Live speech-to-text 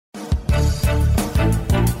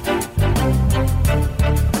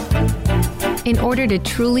In order to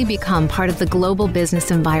truly become part of the global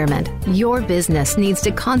business environment, your business needs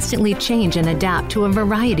to constantly change and adapt to a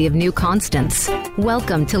variety of new constants.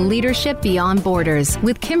 Welcome to Leadership Beyond Borders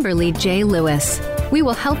with Kimberly J. Lewis. We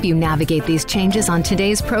will help you navigate these changes on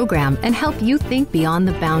today's program and help you think beyond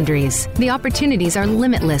the boundaries. The opportunities are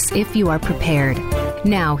limitless if you are prepared.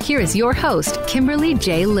 Now, here is your host, Kimberly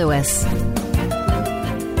J. Lewis.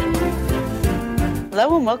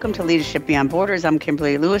 Hello and welcome to Leadership Beyond Borders. I'm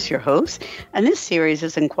Kimberly Lewis, your host, and this series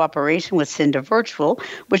is in cooperation with Cinda Virtual,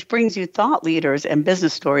 which brings you thought leaders and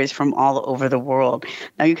business stories from all over the world.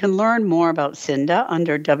 Now, you can learn more about Cinda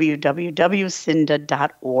under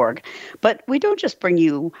www.cinda.org. But we don't just bring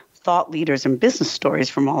you thought leaders and business stories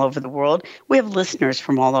from all over the world. We have listeners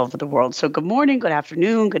from all over the world. So good morning, good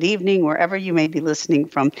afternoon, good evening, wherever you may be listening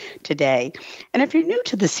from today. And if you're new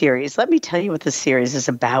to the series, let me tell you what this series is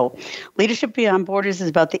about. Leadership Beyond Borders is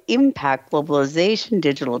about the impact globalization,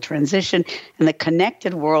 digital transition, and the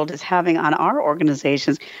connected world is having on our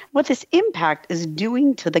organizations, what this impact is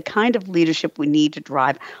doing to the kind of leadership we need to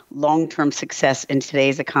drive long-term success in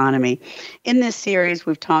today's economy. In this series,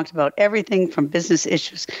 we've talked about everything from business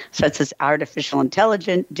issues such as artificial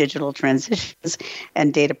intelligence, digital transitions,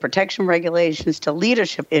 and data protection regulations, to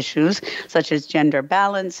leadership issues such as gender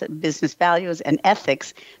balance, business values, and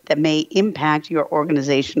ethics that may impact your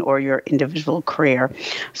organization or your individual career.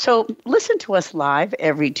 So listen to us live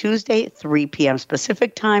every Tuesday, 3 p.m.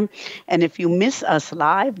 Pacific time. And if you miss us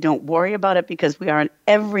live, don't worry about it because we are on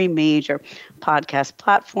every major podcast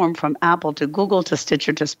platform from Apple to Google to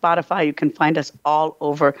Stitcher to Spotify. You can find us all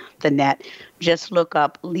over the net. Just look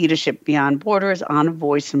up Leadership Beyond Borders on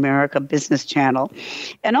Voice America Business Channel.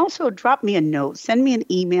 And also drop me a note, send me an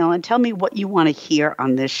email, and tell me what you want to hear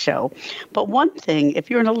on this show. But one thing,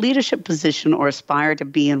 if you're in a leadership position or aspire to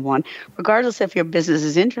be in one, regardless if your business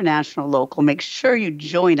is international or local, make sure you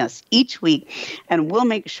join us each week, and we'll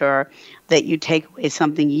make sure that you take away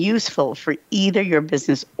something useful for either your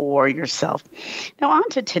business or yourself. Now, on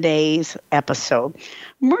to today's episode.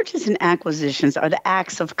 Mergers and acquisitions are the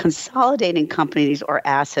acts of consolidating companies or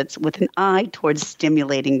assets with an eye towards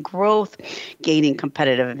stimulating growth, gaining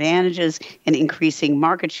competitive advantages, and increasing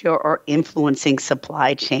market share or influencing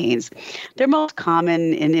supply chains. They're most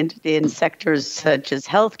common in sectors such as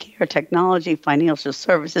healthcare, technology, financial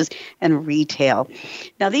services, and retail.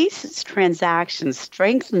 Now, these transactions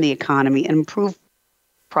strengthen the economy and improve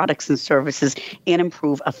products and services and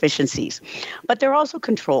improve efficiencies. But they're also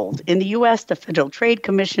controlled. In the U.S., the Federal Trade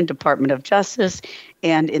Commission, Department of Justice,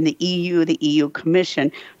 and in the EU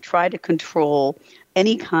Commission try to control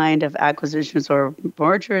any kind of acquisitions or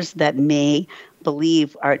mergers that may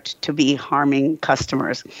believe are to be harming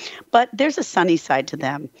customers. But there's a sunny side to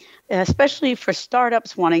them, especially for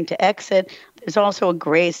startups wanting to exit. There's also a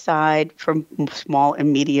gray side for small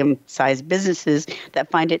and medium-sized businesses that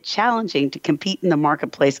find it challenging to compete in the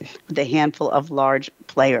marketplace with a handful of large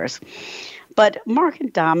players. But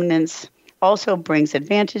market dominance also brings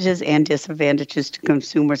advantages and disadvantages to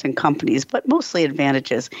consumers and companies, but mostly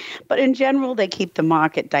advantages. But in general, they keep the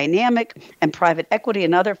market dynamic, and private equity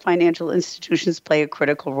and other financial institutions play a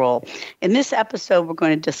critical role. In this episode, we're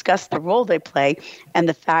going to discuss the role they play and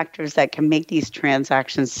the factors that can make these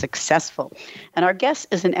transactions successful. And our guest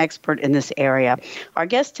is an expert in this area. Our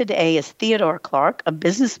guest today is Theodore Clark, a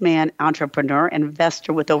businessman, entrepreneur, and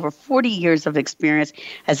investor with over 40 years of experience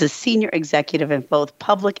as a senior executive in both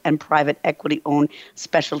public and private equity-owned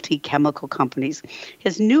specialty chemical companies.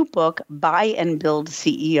 His new book, Buy and Build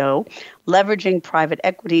CEO, Leveraging Private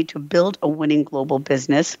Equity to Build a Winning Global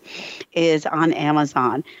Business, is on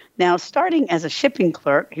Amazon. Now, starting as a shipping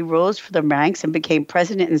clerk, he rose for the ranks and became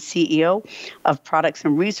president and CEO of Products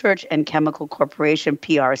and Research and Chemical Corporation,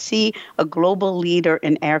 PRC, a global leader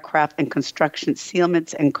in aircraft and construction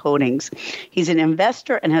sealants and coatings. He's an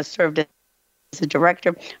investor and has served as the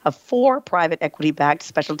director of 4 private equity-backed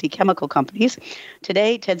specialty chemical companies.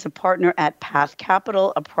 Today, Ted's a partner at Path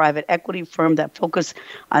Capital, a private equity firm that focuses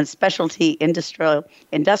on specialty industrial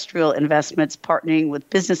investments, partnering with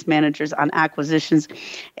business managers on acquisitions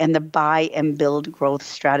and the buy and build growth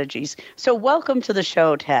strategies. So welcome to the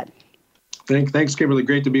show, Ted. Thanks, Kimberly.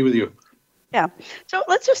 Great to be with you. Yeah. So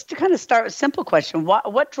let's just kind of start with a simple question.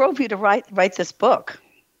 What drove you to write this book?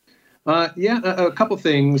 A couple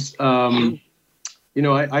things.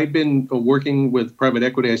 I've been working with private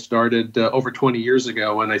equity. I started over 20 years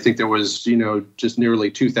ago, and I think there was, just nearly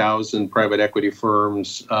 2,000 private equity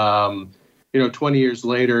firms. 20 years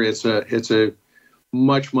later, it's a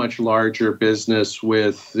much, much larger business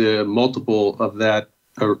with multiple of that,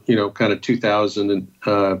 kind of 2,000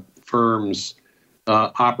 firms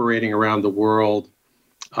operating around the world.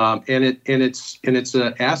 It's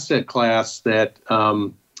an asset class that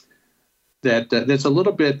that's a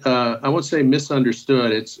little bit, I won't say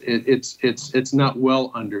misunderstood. It's not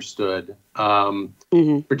well understood,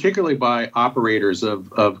 particularly by operators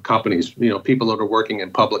of companies. People that are working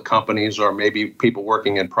in public companies, or maybe people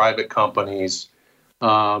working in private companies.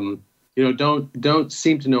 Don't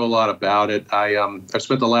seem to know a lot about it. I've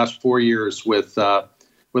spent the last 4 years with a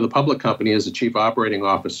public company as a chief operating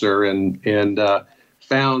officer, and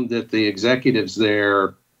found that the executives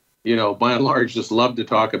there, by and large, just love to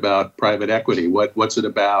talk about private equity. What's it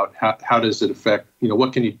about? How does it affect?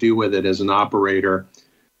 What can you do with it as an operator?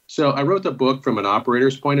 So I wrote the book from an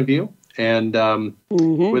operator's point of view, and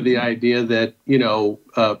with the idea that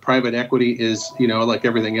private equity is like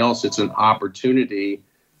everything else, it's an opportunity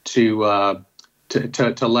to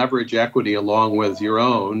leverage equity along with your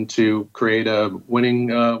own to create a winning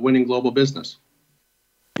global business.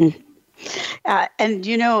 And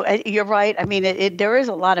you're right. I mean, there is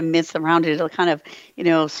a lot of myths around it. It'll kind of,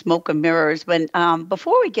 smoke and mirrors. But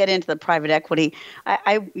before we get into the private equity,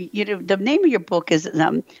 the name of your book is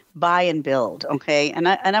Buy and Build. Okay, and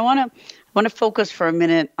I want to focus for a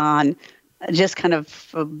minute on just kind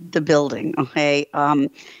of the building. Okay,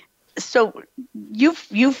 so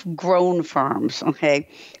you've grown firms. Okay,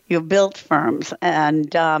 you've built firms,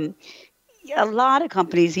 and a lot of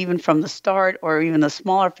companies, even from the start or even the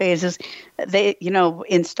smaller phases, they,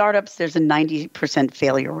 in startups, there's a 90%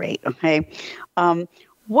 failure rate. Okay,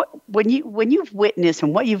 when you've witnessed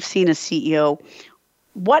and what you've seen as CEO,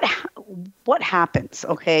 what happens?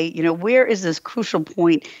 Okay, where is this crucial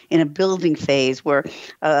point in a building phase where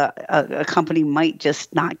a company might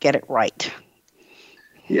just not get it right?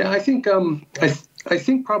 Yeah, I think I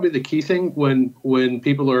think probably the key thing when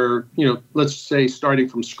people are, let's say starting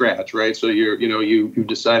from scratch, right? So you've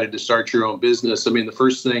decided to start your own business. I mean, the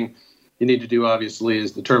first thing you need to do obviously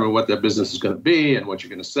is determine what that business is going to be and what you're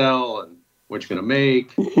going to sell and what you're going to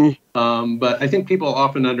make. But I think people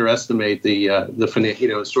often underestimate the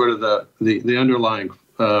underlying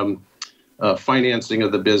financing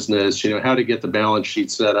of the business. How to get the balance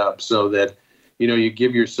sheet set up so that you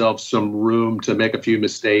give yourself some room to make a few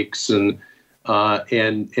mistakes and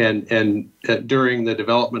during the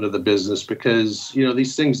development of the business, because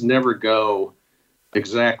these things never go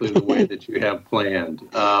exactly the way that you have planned.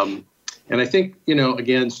 And I think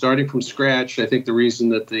again, starting from scratch, I think the reason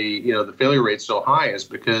that the failure rate's so high is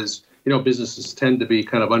because businesses tend to be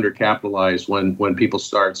kind of undercapitalized when people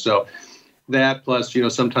start. So that plus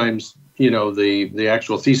sometimes the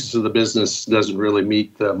actual thesis of the business doesn't really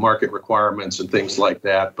meet the market requirements and things like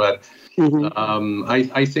that. But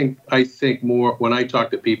I think more when I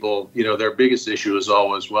talk to people, their biggest issue is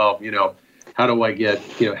always, how do I get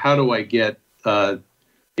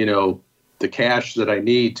the cash that I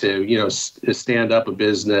need to stand up a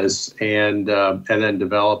business and then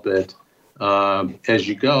develop it as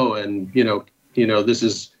you go. And this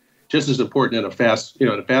is just as important in a fast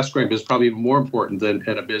growing business, probably even more important than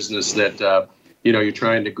in a business that you're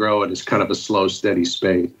trying to grow at is kind of a slow, steady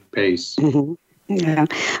pace. Yeah.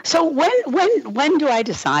 So when do I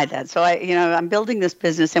decide that? So I'm building this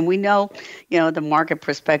business, and we know, the market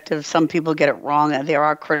perspective. Some people get it wrong. There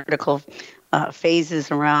are critical phases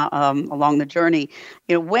around along the journey.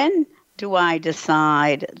 When do I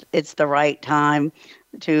decide it's the right time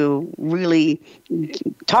to really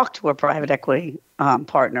talk to a private equity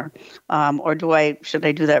partner, or should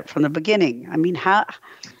I do that from the beginning? I mean,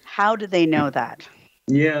 how do they know that?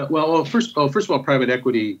 Yeah. Well, first of all, private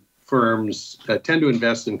equity firms tend to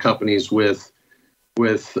invest in companies with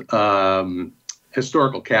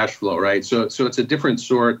historical cash flow, right? So it's a different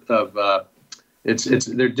sort of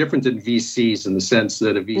they're different than VCs in the sense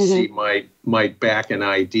that a VC might back an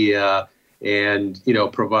idea and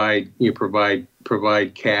provide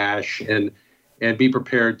cash and be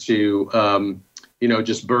prepared to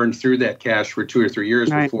just burn through that cash for 2 or 3 years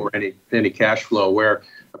before any cash flow, where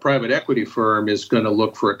a private equity firm is going to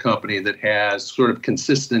look for a company that has sort of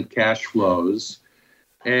consistent cash flows,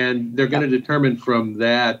 and they're going to determine from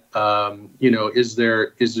that, is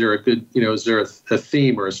there a good, is there a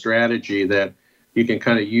theme or a strategy that you can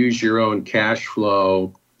kind of use your own cash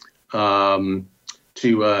flow to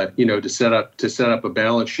set up a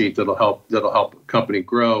balance sheet that'll help a company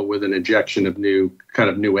grow with an injection of new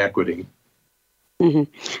equity. And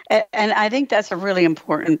I think that's a really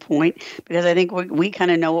important point, because I think we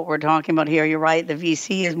kind of know what we're talking about here. You're right. The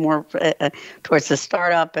VC is more towards the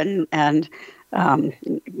startup and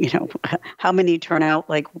how many turn out,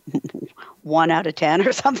 like 1 out of 10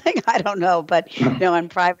 or something? I don't know. But, in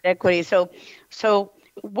private equity. So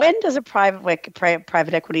when does a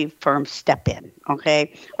private equity firm step in?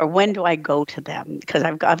 Okay, or when do I go to them? Because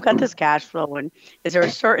I've got this cash flow, and is there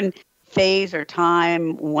a certain phase or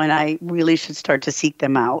time when I really should start to seek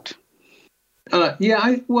them out? We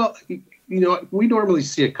normally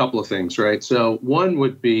see a couple of things, right? So one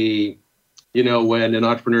would be, when an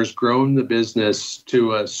entrepreneur's grown the business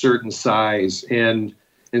to a certain size and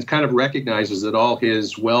kind of recognizes that all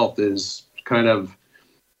his wealth is kind of,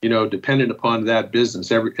 dependent upon that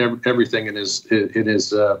business. Everything in his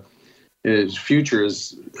future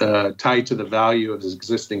is tied to the value of his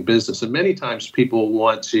existing business. And many times people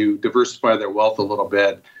want to diversify their wealth a little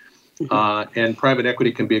bit. And private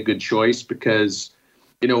equity can be a good choice because,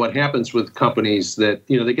 what happens with companies that,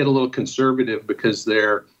 they get a little conservative because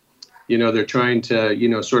they're trying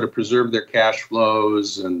to, sort of preserve their cash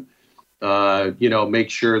flows and, make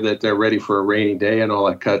sure that they're ready for a rainy day and all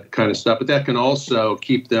that kind of stuff. But that can also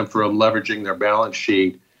keep them from leveraging their balance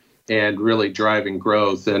sheet and really driving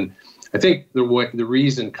growth. And I think the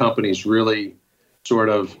reason companies really sort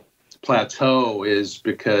of plateau is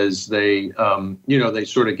because they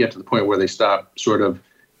sort of get to the point where they stop sort of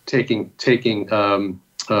taking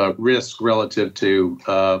risk relative to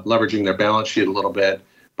leveraging their balance sheet a little bit,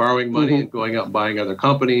 borrowing money and going out and buying other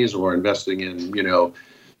companies or investing in,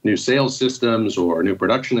 new sales systems or new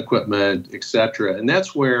production equipment, et cetera. And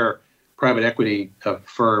that's where private equity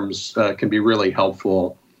firms can be really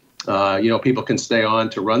helpful. People can stay on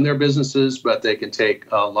to run their businesses, but they can take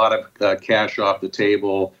a lot of cash off the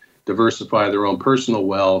table, diversify their own personal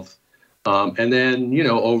wealth, and then,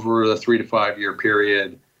 over a 3 to 5 year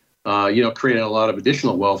period, create a lot of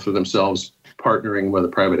additional wealth for themselves, partnering with a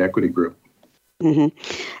private equity group. Mm-hmm.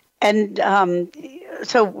 And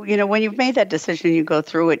so, when you've made that decision, you go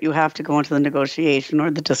through it, you have to go into the negotiation or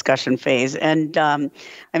the discussion phase. And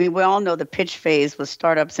we all know the pitch phase with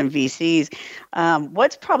startups and VCs.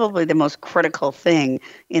 What's probably the most critical thing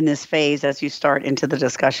in this phase as you start into the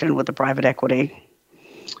discussion with the private equity?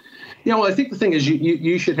 I think the thing is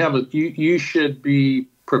you should be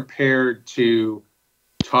prepared to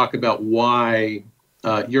talk about why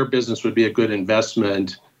your business would be a good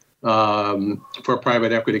investment for a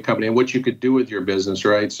private equity company and what you could do with your business,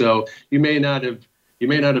 right? So you may not have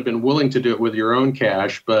been willing to do it with your own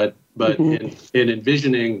cash, but in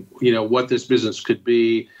envisioning, what this business could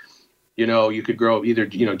be, you could grow either,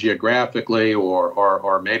 geographically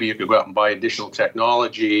or maybe you could go out and buy additional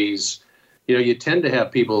technologies. You tend to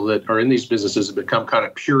have people that are in these businesses that become kind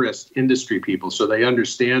of purist industry people. So they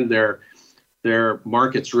understand their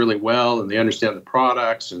markets really well and they understand the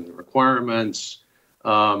products and the requirements.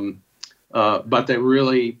 But they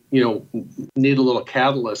really, need a little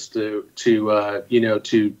catalyst to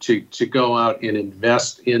go out and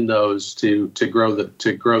invest in those to grow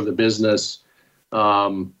the business.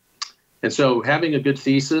 And so having a good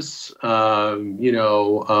thesis, being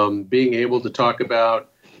able to talk about,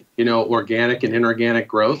 organic and inorganic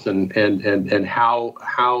growth and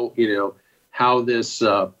how this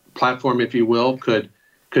platform, if you will, could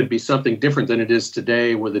be something different than it is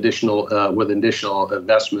today with additional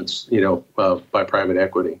investments, by private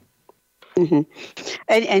equity. Mm-hmm.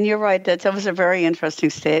 And you're right. That was a very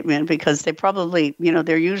interesting statement because they probably,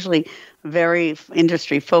 they're usually very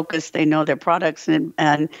industry focused. They know their products and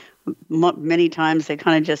many times they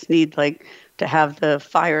kind of just need to have the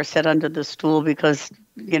fire set under the stool because,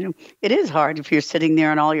 it is hard if you're sitting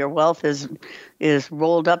there and all your wealth is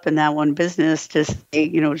rolled up in that one business to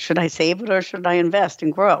say, should I save it or should I invest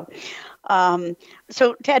and grow?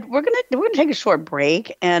 So Ted, we're gonna take a short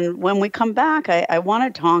break, and when we come back, I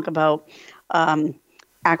want to talk about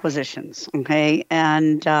acquisitions. Okay,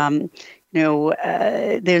 and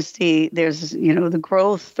there's the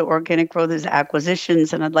growth, the organic growth is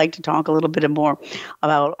acquisitions, and I'd like to talk a little bit more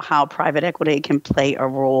about how private equity can play a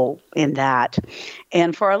role in that.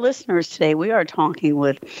 And for our listeners today, we are talking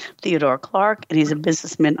with Theodore Clark, and he's a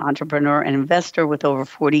businessman, entrepreneur, and investor with over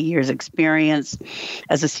 40 years experience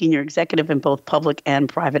as a senior executive in both public and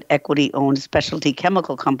private equity-owned specialty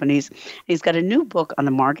chemical companies. He's got a new book on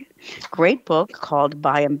the market, great book called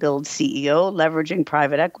Buy and Build CEO, Leveraging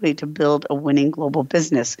Private Equity to Build a Winning Global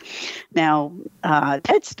Business. Now,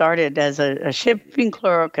 Ted started as a shipping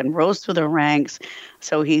clerk and rose through the ranks,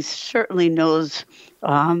 so he certainly knows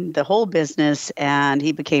the whole business, and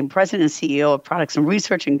he became president and CEO of Products and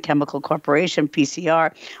Research and Chemical Corporation,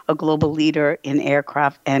 PCR, a global leader in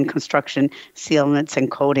aircraft and construction sealants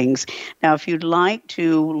and coatings. Now, if you'd like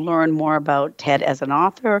to learn more about Ted as an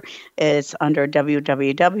author, it's under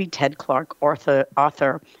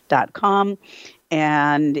www.tedclarkauthor.com.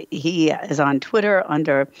 And he is on Twitter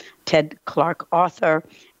under Ted Clark Author.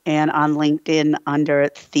 and on LinkedIn under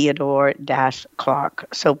Theodore-Clark.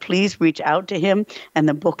 So please reach out to him, and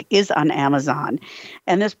the book is on Amazon.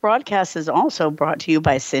 And this broadcast is also brought to you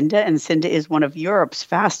by Cinda, and Cinda is one of Europe's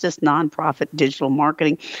fastest nonprofit digital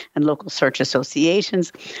marketing and local search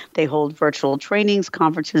associations. They hold virtual trainings,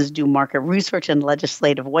 conferences, do market research, and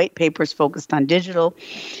legislative white papers focused on digital.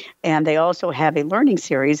 And they also have a learning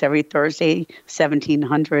series every Thursday,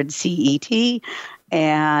 1700 CET.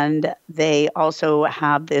 And they also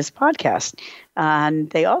have this podcast. And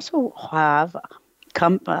they also have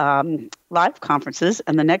live conferences.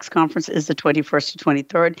 And the next conference is the 21st to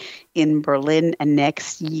 23rd in Berlin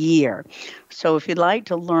next year. So if you'd like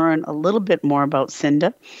to learn a little bit more about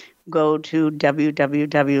Cinda, go to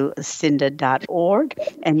www.cinda.org,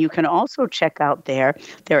 and you can also check out their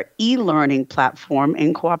e-learning platform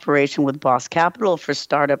in cooperation with Boss Capital for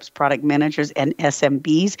startups, product managers, and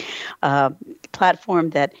SMBs,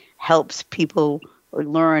 platform that helps people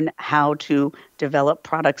learn how to develop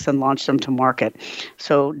products and launch them to market.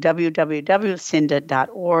 So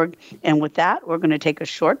www.cinda.org. And with that, we're going to take a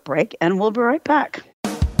short break, and we'll be right back.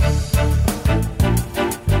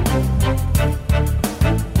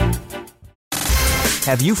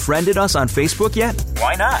 Have you friended us on Facebook yet?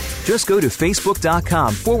 Why not? Just go to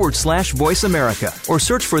facebook.com/Voice America or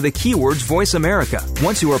search for the keywords Voice America.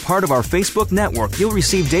 Once you are part of our Facebook network, you'll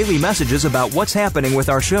receive daily messages about what's happening with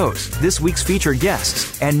our shows, this week's featured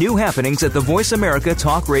guests, and new happenings at the Voice America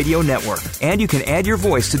Talk Radio Network. And you can add your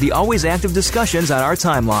voice to the always active discussions on our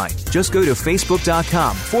timeline. Just go to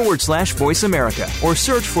facebook.com/Voice America or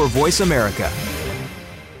search for Voice America.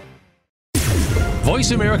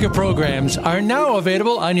 Voice America programs are now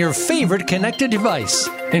available on your favorite connected device,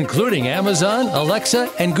 including Amazon, Alexa,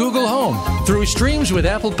 and Google Home. Through streams with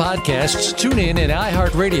Apple Podcasts, TuneIn, and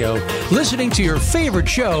iHeartRadio, listening to your favorite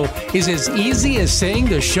show is as easy as saying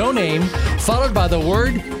the show name followed by the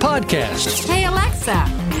word podcast. Hey, Alexa,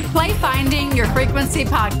 play Finding Your Frequency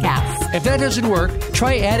podcast. If that doesn't work,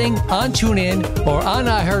 try adding on TuneIn or on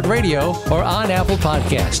iHeartRadio or on Apple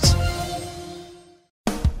Podcasts.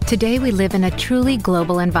 Today, we live in a truly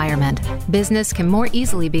global environment. Business can more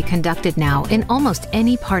easily be conducted now in almost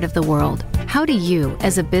any part of the world. How do you,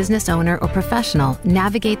 as a business owner or professional,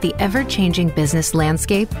 navigate the ever-changing business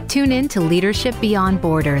landscape? Tune in to Leadership Beyond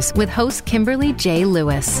Borders with host Kimberly J.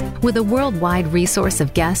 Lewis. With a worldwide resource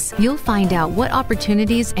of guests, you'll find out what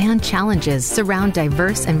opportunities and challenges surround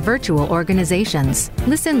diverse and virtual organizations.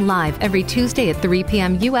 Listen live every Tuesday at 3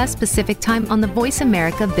 p.m. U.S. Pacific Time on the Voice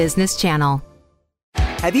America Business Channel.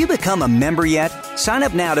 Have you become a member yet? Sign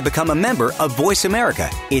up now to become a member of Voice America.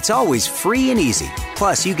 It's always free and easy.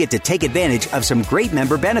 Plus, you get to take advantage of some great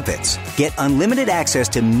member benefits. Get unlimited access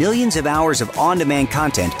to millions of hours of on-demand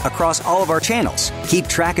content across all of our channels. Keep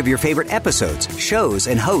track of your favorite episodes, shows,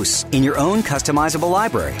 and hosts in your own customizable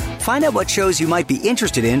library. Find out what shows you might be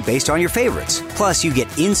interested in based on your favorites. Plus, you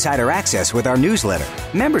get insider access with our newsletter.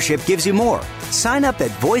 Membership gives you more. Sign up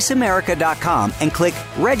at voiceamerica.com and click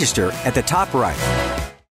register at the top right.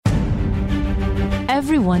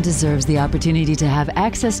 Everyone deserves the opportunity to have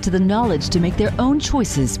access to the knowledge to make their own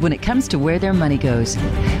choices when it comes to where their money goes.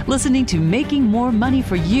 Listening to Making More Money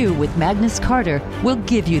for You with Magnus Carter will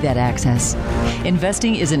give you that access.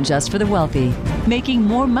 Investing isn't just for the wealthy. Making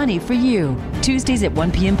More Money for You, Tuesdays at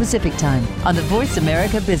 1 p.m. Pacific Time on the Voice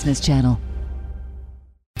America Business Channel.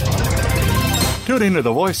 Tune in to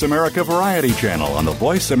the Voice America Variety Channel on the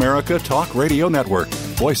Voice America Talk Radio Network.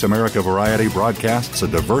 Voice America Variety broadcasts a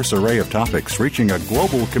diverse array of topics reaching a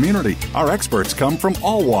global community. Our experts come from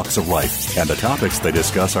all walks of life, and the topics they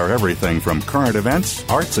discuss are everything from current events,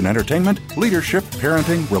 arts and entertainment, leadership,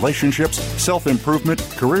 parenting, relationships, self-improvement,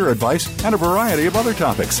 career advice, and a variety of other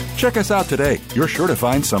topics. Check us out today. You're sure to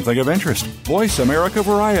find something of interest. Voice America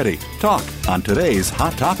Variety. Talk on today's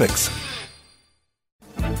hot topics.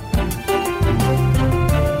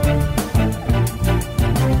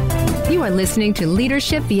 You are listening to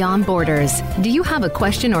Leadership Beyond Borders. Do you have a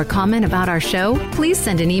question or comment about our show? Please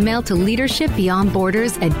send an email to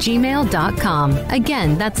leadershipbeyondborders@gmail.com.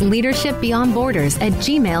 Again, that's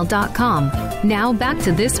leadershipbeyondborders@gmail.com. Now back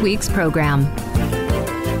to this week's program.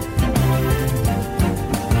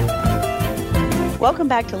 Welcome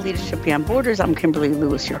back to Leadership Beyond Borders. I'm Kimberly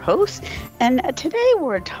Lewis, your host. And today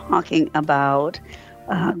we're talking about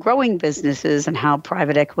growing businesses and how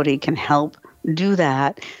private equity can help do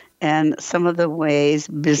that, and some of the ways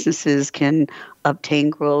businesses can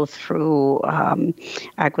obtain growth through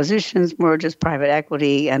acquisitions, mergers, private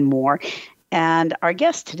equity, and more. And our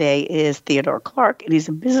guest today is Theodore Clark, and he's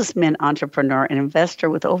a businessman, entrepreneur, and investor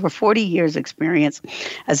with over 40 years' experience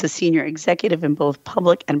as a senior executive in both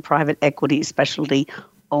public and private equity specialty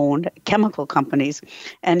owned chemical companies.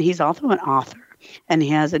 And he's also an author. And he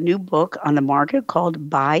has a new book on the market called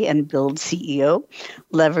Buy and Build CEO,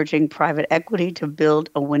 Leveraging Private Equity to Build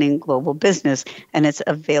a Winning Global Business. And it's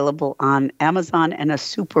available on Amazon and a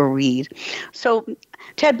super read. So,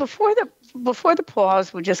 Ted, before the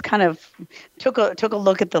pause, we just kind of took a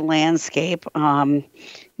look at the landscape,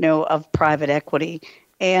 of private equity.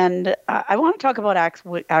 And I want to talk about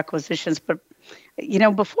acquisitions, but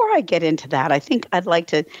before I get into that, I think I'd like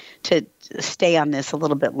to stay on this a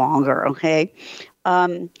little bit longer, okay?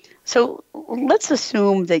 So let's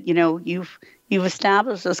assume that, you've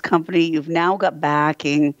established this company, you've now got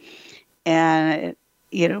backing, and,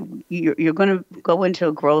 you're going to go into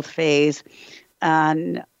a growth phase,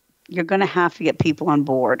 and you're going to have to get people on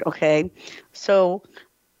board, okay? So,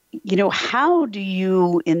 how do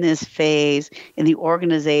you, in this phase, in the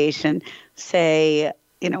organization, say,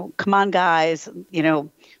 come on, guys,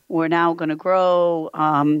 we're now going to grow.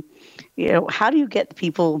 How do you get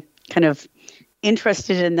people kind of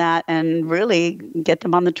interested in that and really get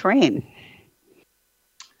them on the train?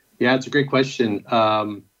 Yeah, it's a great question.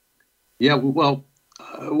 What I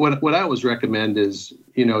always recommend is,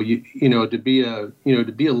 to be a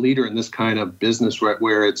leader in this kind of business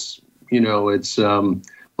where it's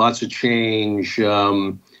lots of change,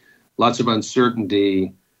 lots of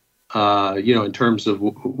uncertainty. In terms of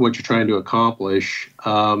what you're trying to accomplish,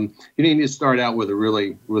 you need to start out with a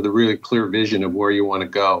really clear vision of where you want to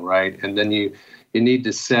go, right? And then you need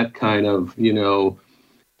to set kind of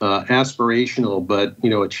aspirational but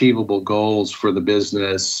achievable goals for the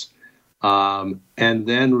business, and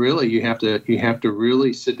then really you have to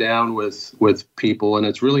really sit down with people, and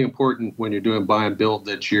it's really important when you're doing buy and build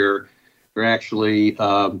that you're actually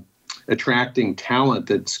attracting talent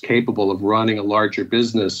that's capable of running a larger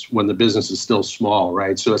business when the business is still small,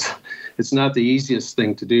 right? So it's not the easiest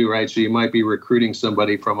thing to do, right? So you might be recruiting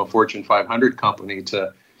somebody from a Fortune 500 company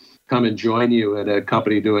to come and join you at a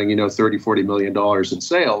company doing, $30, $40 million in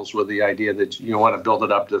sales with the idea that you want to build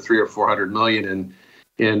it up to 300 or 400 million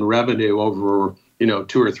in revenue over, 2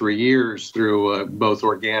 or 3 years through both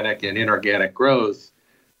organic and inorganic growth.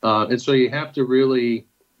 And so you have to really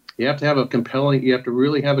have a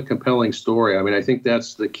compelling story. I mean, I think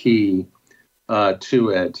that's the key to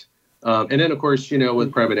it. And then, of course,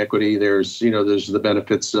 with private equity, there's the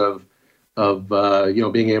benefits of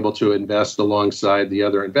being able to invest alongside the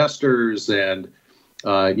other investors and,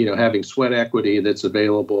 having sweat equity that's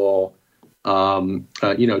available, to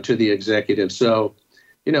the executive. So,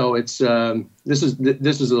 it's this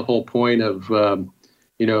is the whole point of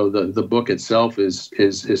the book itself is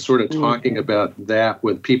sort of talking about that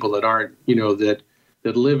with people that aren't, that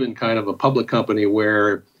live in kind of a public company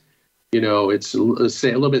where, it's a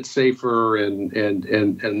little bit safer and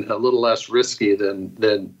a little less risky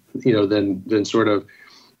than sort of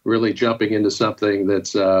really jumping into something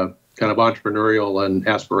that's kind of entrepreneurial and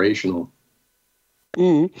aspirational.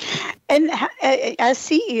 Mm. And as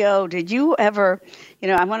CEO, did you ever,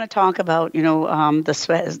 I want to talk about,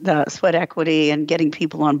 the sweat equity and getting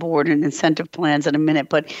people on board and incentive plans in a minute,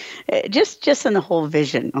 but just in the whole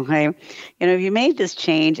vision, okay? You made this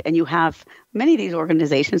change and you have many of these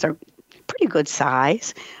organizations are pretty good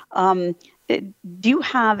size. Do you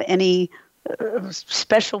have any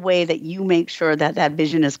special way that you make sure that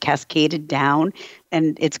vision is cascaded down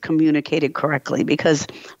and it's communicated correctly? Because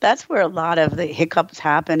that's where a lot of the hiccups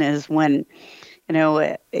happen, is when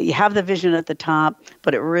you have the vision at the top,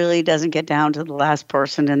 but it really doesn't get down to the last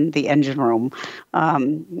person in the engine room.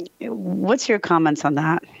 What's your comments on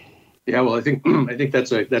that? Yeah, well, I think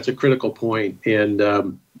that's a critical point, and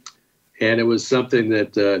it was something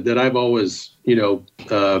that I've always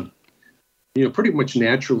pretty much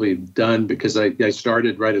naturally done, because I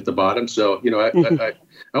started right at the bottom. So, I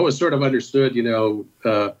always sort of understood, geez,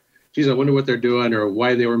 I wonder what they're doing or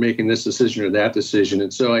why they were making this decision or that decision.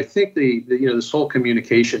 And so I think this whole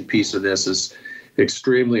communication piece of this is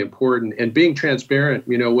extremely important, and being transparent,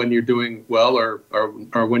 when you're doing well or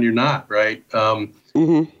when you're not, right? And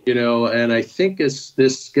I think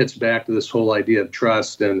this gets back to this whole idea of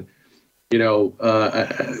trust. And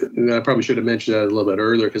I probably should have mentioned that a little bit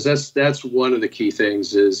earlier, because that's one of the key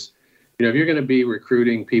things is, if you're going to be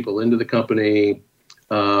recruiting people into the company,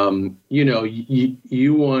 you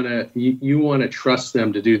want to trust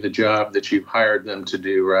them to do the job that you've hired them to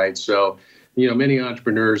do, right? So, many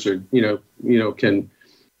entrepreneurs are, can,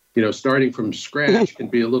 starting from scratch can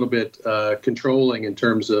be a little bit controlling in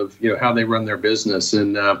terms of, how they run their business.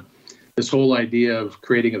 And this whole idea of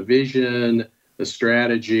creating a vision, a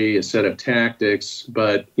strategy, a set of tactics,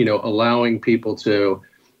 but, allowing people to,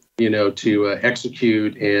 to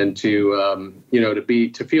execute and to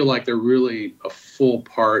feel like they're really a full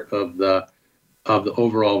part of the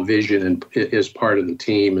overall vision and is part of the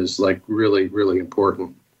team is like really, really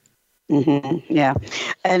important. Mm-hmm. Yeah.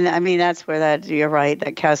 And I mean, that's where you're right,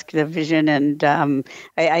 that cascade of vision. And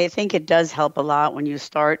I think it does help a lot when you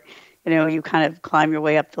start, you kind of climb your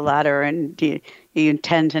way up the ladder and you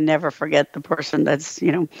tend to never forget the person that's,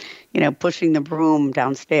 pushing the broom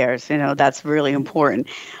downstairs. That's really important.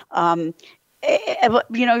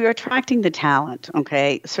 You're attracting the talent.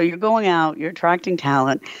 Okay. So you're going out, you're attracting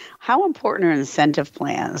talent. How important are incentive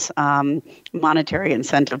plans, monetary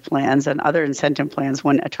incentive plans and other incentive plans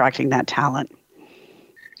when attracting that talent?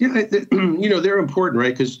 Yeah, they're important,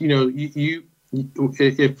 right? Because,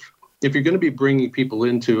 if you're going to be bringing people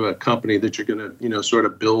into a company that you're going to, sort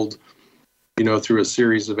of build, through a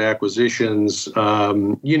series of acquisitions,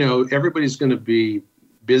 everybody's going to be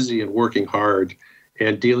busy and working hard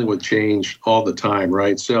and dealing with change all the time,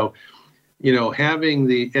 right? So, having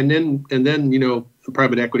and then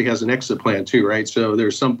private equity has an exit plan too, right? So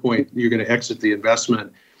there's some point you're going to exit the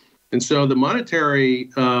investment. And so the monetary,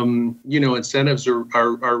 incentives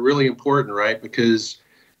are really important, right? Because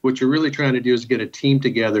what you're really trying to do is get a team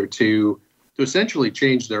together to essentially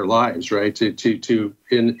change their lives, right? To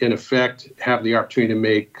in effect have the opportunity to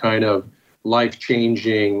make kind of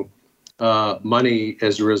life-changing money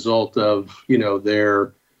as a result of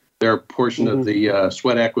their portion of the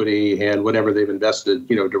sweat equity and whatever they've invested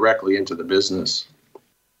directly into the business.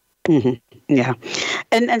 Mm-hmm. Yeah.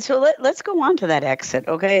 And so let's go on to that exit.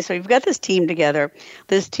 Okay. So you've got this team together.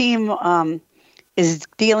 This team is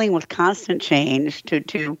dealing with constant change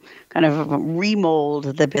to kind of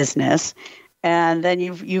remold the business. And then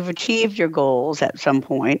you've achieved your goals at some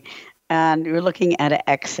point and you're looking at an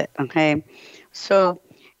exit. Okay. So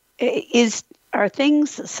are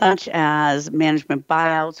things such as management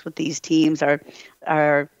buyouts with these teams,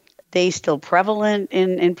 are they still prevalent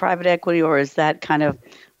in private equity, or is that kind of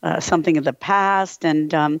something of the past?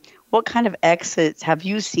 And what kind of exits have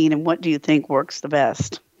you seen, and what do you think works the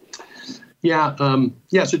best? Yeah.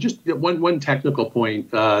 So just one technical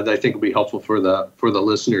point that I think will be helpful for the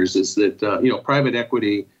listeners is that private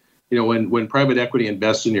equity, when private equity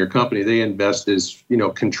invests in your company, they invest as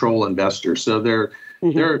control investors. So they're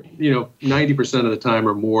 90% of the time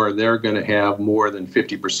or more, they're going to have more than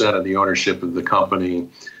 50% of the ownership of the company.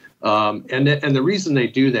 And the reason they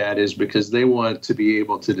do that is because they want to be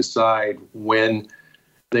able to decide when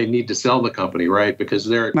they need to sell the company, right? Because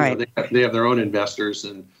they have their own investors,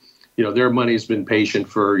 and their money's been patient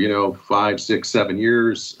for 5, 6, 7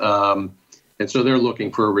 years, and so they're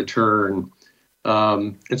looking for a return.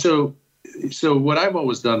 And so what I've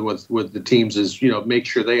always done with the teams is make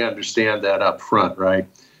sure they understand that up front, right?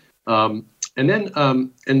 And then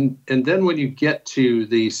when you get to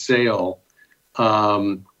the sale,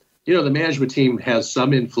 the management team has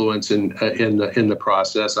some influence in the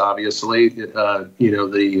process. Obviously,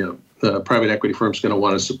 the private equity firm's going to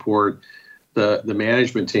want to support the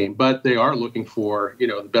management team, but they are looking for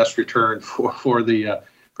the best return for the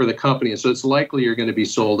company, and so it's likely you're going to be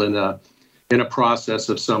sold in a process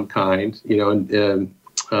of some kind, and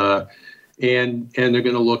they're going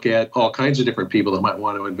to look at all kinds of different people that might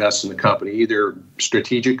want to invest in the company, either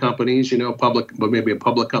strategic companies, public, but maybe a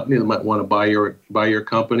public company that might want to buy your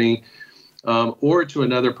company, or to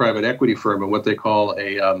another private equity firm and what they call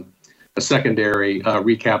a secondary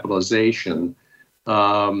recapitalization.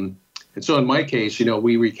 And so in my case,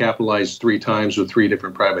 we recapitalized 3 times with 3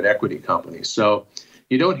 different private equity companies. So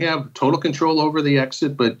you don't have total control over the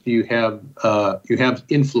exit, but you have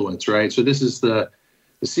influence, right? So this is the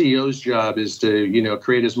CEO's job is to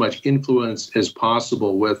create as much influence as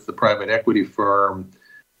possible with the private equity firm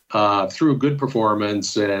through good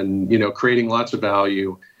performance and creating lots of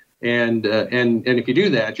value. And if you do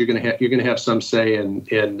that, you're going to have some say in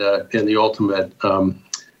the ultimate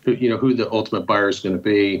who the ultimate buyer is going to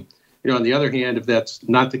be. On the other hand, if that's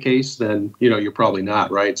not the case, then you're probably not,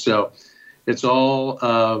 right? So it's all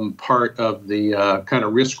part of the kind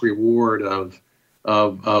of risk reward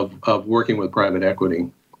of working with private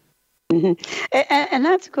equity. Mm-hmm. And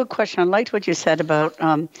that's a good question. I liked what you said about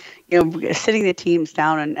sitting the teams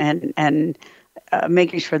down and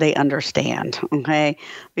making sure they understand. Okay,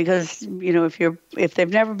 because if they've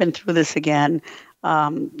never been through this again,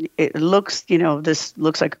 it looks this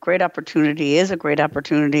looks like a great opportunity, is a great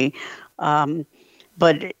opportunity,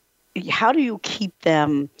 but how do you keep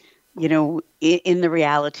them in the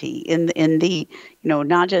reality, in the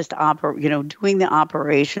not just doing the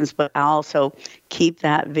operations, but also keep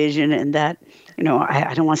that vision and that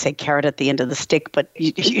I don't want to say carrot at the end of the stick, but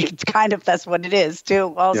it's kind of, that's what it is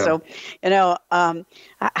too. Also,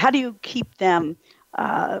 how do you keep them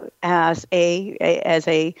as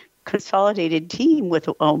a consolidated team with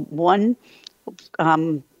one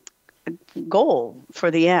goal for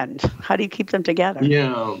the end? How do you keep them together?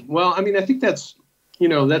 Yeah, well, I mean, I think that's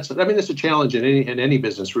a challenge in any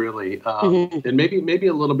business, really, and maybe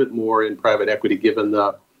a little bit more in private equity, given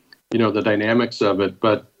the dynamics of it.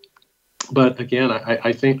 But again,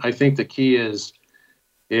 I think the key is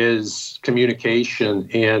communication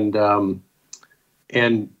and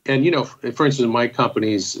for instance, in my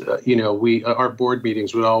companies, our board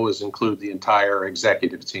meetings would always include the entire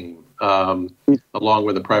executive team, along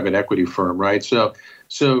with a private equity firm, right? So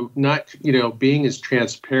not, being as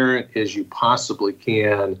transparent as you possibly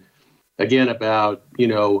can, again, about,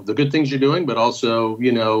 the good things you're doing, but also,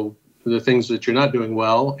 the things that you're not doing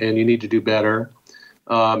well and you need to do better.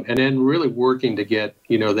 And then really working to get,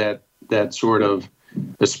 that sort of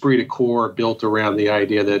esprit de corps built around the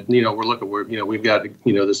idea that, we've got,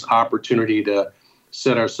 this opportunity to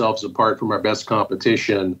set ourselves apart from our best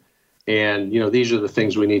competition. And, these are the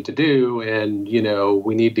things we need to do. And,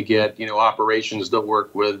 we need to get, operations that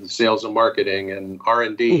work with sales and marketing and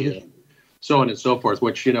R&D and so on and so forth,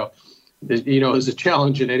 which, is a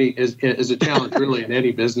challenge is a challenge really in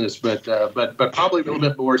any business, but probably a little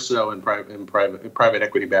bit more so in private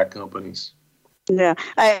equity backed companies. Yeah,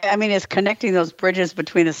 I mean, it's connecting those bridges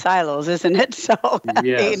between the silos, isn't it? So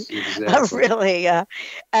yes, exactly. Really,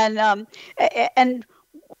 and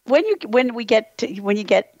when you get to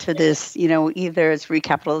this, either it's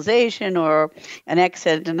recapitalization or an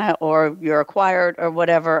exit, or you're acquired or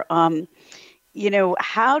whatever, how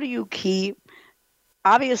do you keep?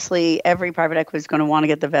 Obviously, every private equity is going to want to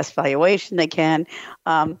get the best valuation they can.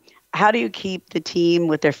 How do you keep the team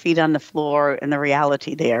with their feet on the floor and the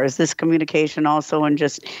reality there? Is this communication also and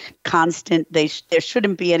just constant? There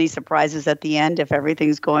shouldn't be any surprises at the end if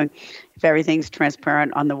everything's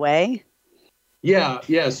transparent on the way. Yeah,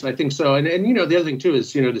 yes, I think so. And the other thing too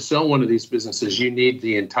is, to sell one of these businesses, you need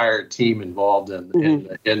the entire team involved in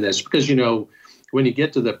this, because, when you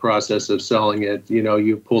get to the process of selling it,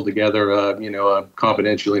 you pull together a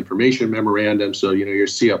confidential information memorandum. So, your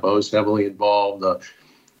CFO is heavily involved,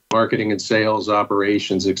 marketing and sales,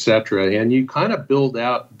 operations, et cetera. And you kind of build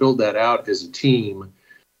that out as a team.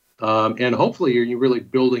 And hopefully you're really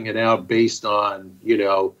building it out based on,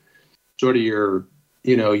 sort of your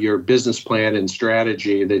business plan and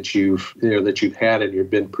strategy that you've had and you've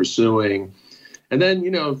been pursuing. And then,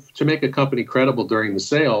 to make a company credible during the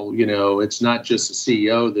sale, it's not just the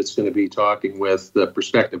CEO that's going to be talking with the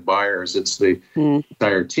prospective buyers. It's the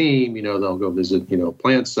entire team. They'll go visit,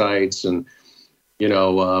 plant sites and,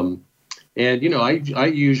 I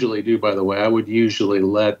usually do, by the way, I would usually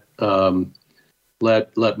let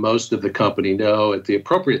most of the company know at the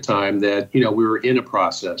appropriate time that, we were in a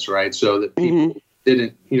process, right? So that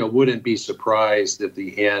people wouldn't be surprised at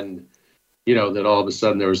the end, that all of a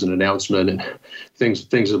sudden there was an announcement and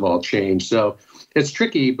things have all changed. So it's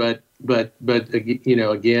tricky, but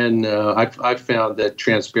again, I've found that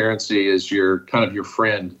transparency is your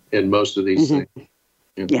friend in most of these things.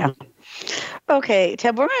 Yeah. Okay,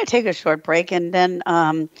 Ted, we're going to take a short break, and then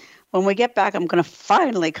when we get back, I'm going to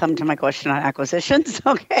finally come to my question on acquisitions.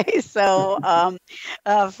 Okay, so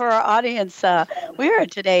for our audience, we are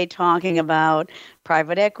today talking about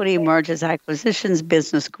private equity, mergers, acquisitions,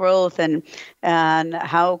 business growth, and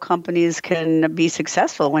how companies can be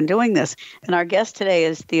successful when doing this. And our guest today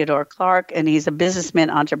is Theodore Clark, and he's a businessman,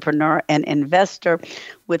 entrepreneur, and investor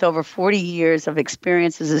with over 40 years of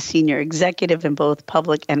experience as a senior executive in both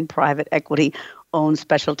public and private equity owned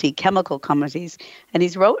specialty chemical companies. And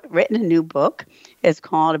he's written a new book. It's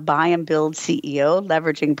called Buy and Build CEO,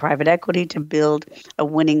 Leveraging Private Equity to Build a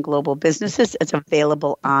Winning Global Businesses. It's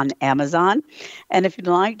available on Amazon. And if you'd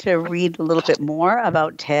like to read a little bit more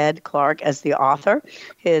about Ted Clark as the author,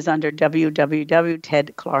 he is under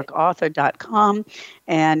www.tedclarkauthor.com.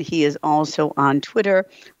 And he is also on Twitter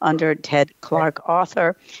under Ted Clark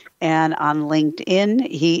Author. And on LinkedIn,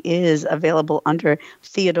 he is available under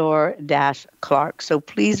Theodore-Clark. So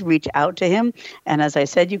please reach out to him. And as I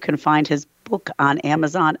said, you can find his book on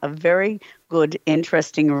Amazon, a very good,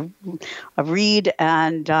 interesting read.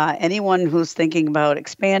 And anyone who's thinking about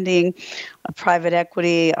expanding private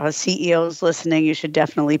equity, CEOs listening, you should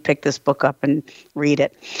definitely pick this book up and read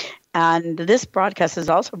it. And this broadcast is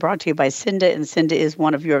also brought to you by Cinda, and Cinda is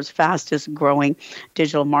one of Europe's fastest growing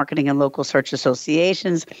digital marketing and local search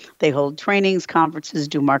associations. They hold trainings, conferences,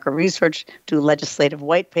 do market research, do legislative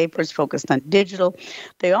white papers focused on digital.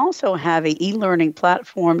 They also have an e-learning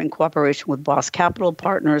platform in cooperation with Boss Capital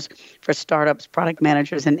Partners for startups, product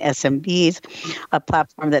managers, and SMBs, a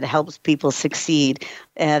platform that helps people succeed.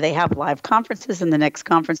 They have live conferences, and the next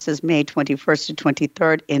conference is May 21st to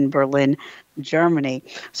 23rd in Berlin, Germany.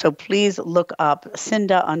 So please look up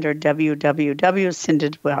Cinda under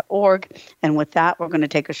www.cinda.org. And with that, we're going to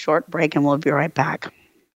take a short break, and we'll be right back.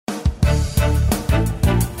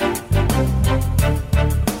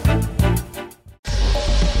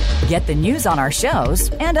 Get the news on our shows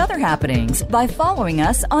and other happenings by following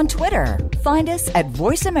us on Twitter. Find us at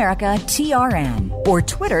VoiceAmericaTRN or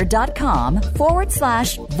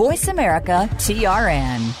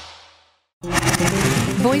twitter.com/VoiceAmericaTRN.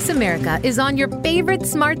 Voice America is on your favorite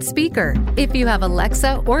smart speaker. If you have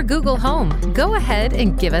Alexa or Google Home, go ahead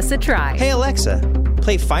and give us a try. Hey Alexa,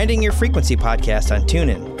 play Finding Your Frequency podcast on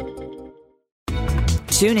TuneIn.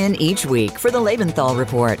 Tune in each week for the Lebenthal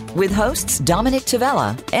Report with hosts Dominic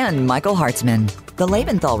Tavella and Michael Hartzman. The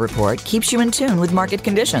Lebenthal Report keeps you in tune with market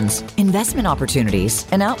conditions, investment opportunities,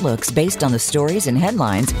 and outlooks based on the stories and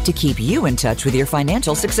headlines to keep you in touch with your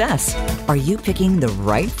financial success. Are you picking the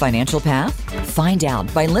right financial path? Find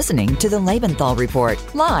out by listening to the Lebenthal Report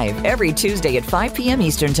live every Tuesday at 5 p.m.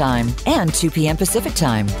 Eastern Time and 2 p.m. Pacific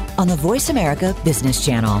Time on the Voice America Business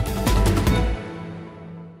Channel.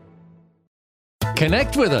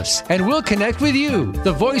 Connect with us, and we'll connect with you.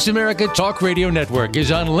 The Voice America Talk Radio Network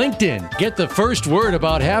is on LinkedIn. Get the first word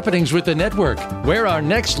about happenings with the network, where our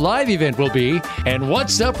next live event will be, and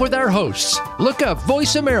what's up with our hosts. Look up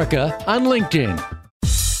Voice America on LinkedIn.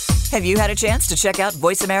 Have you had a chance to check out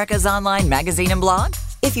Voice America's online magazine and blog?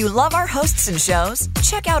 If you love our hosts and shows,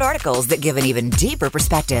 check out articles that give an even deeper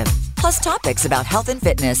perspective, plus topics about health and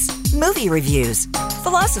fitness, movie reviews,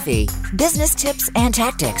 philosophy, business tips and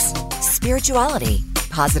tactics, spirituality,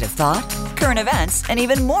 positive thought, current events, and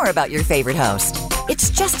even more about your favorite host.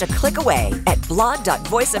 It's just a click away at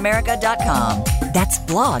blog.voiceamerica.com. That's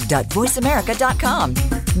blog.voiceamerica.com.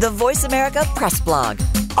 The Voice America Press Blog.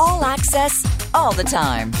 All access, all the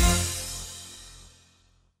time.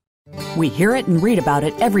 We hear it and read about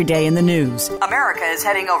it every day in the news. America is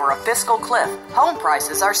heading over a fiscal cliff. Home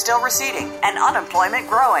prices are still receding and unemployment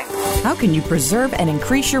growing. How can you preserve and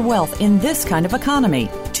increase your wealth in this kind of economy?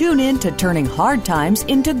 Tune in to Turning Hard Times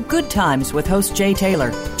into Good Times with host Jay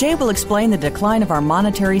Taylor. Jay will explain the decline of our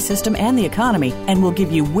monetary system and the economy, and will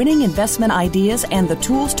give you winning investment ideas and the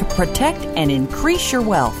tools to protect and increase your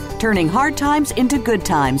wealth. Turning Hard Times into Good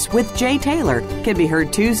Times with Jay Taylor can be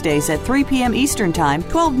heard Tuesdays at 3 p.m. Eastern Time,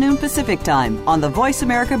 12 noon Pacific Time on the Voice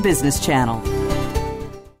America Business Channel.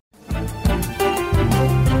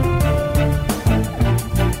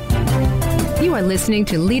 You are listening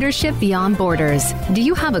to Leadership Beyond Borders. Do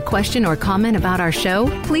you have a question or comment about our show?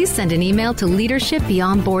 Please send an email to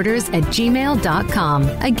leadershipbeyondborders@gmail.com.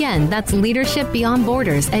 Again, that's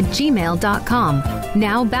leadershipbeyondborders@gmail.com.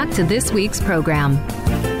 Now back to this week's program.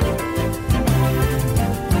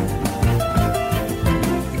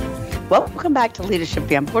 Welcome back to Leadership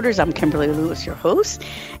Beyond Borders. I'm Kimberly Lewis, your host.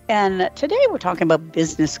 And today we're talking about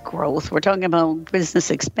business growth. We're talking about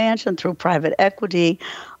business expansion through private equity,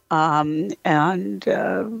 investments.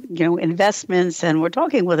 And we're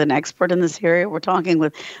talking with an expert in this area. We're talking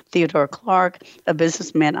with Theodore Clark, a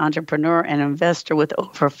businessman, entrepreneur, and investor with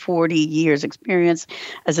over 40 years experience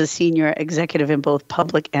as a senior executive in both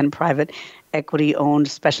public and private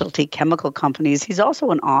equity-owned specialty chemical companies. He's also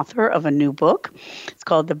an author of a new book. It's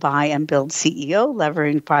called The Buy and Build CEO,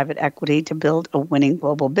 Leveraging Private Equity to Build a Winning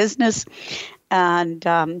Global Business. And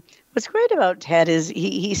what's great about Ted is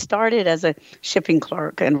he started as a shipping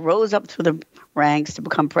clerk and rose up through the ranks to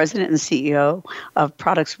become president and CEO of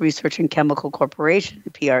Products Research and Chemical Corporation,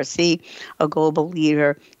 PRC, a global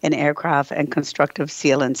leader in aircraft and constructive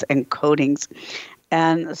sealants and coatings.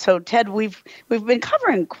 And so, Ted, we've been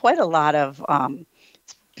covering quite a lot of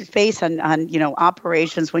space on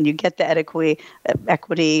operations when you get the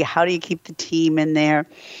equity. How do you keep the team in there?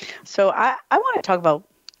 So I want to talk about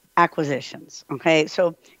acquisitions. Okay,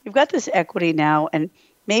 so you've got this equity now, and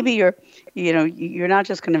maybe you're not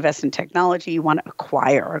just going to invest in technology. You want to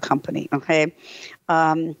acquire a company. Okay,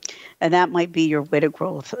 and that might be your way to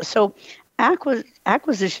growth. So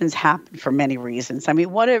acquisitions happen for many reasons. I mean,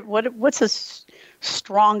 what's the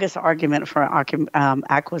strongest argument for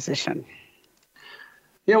acquisition?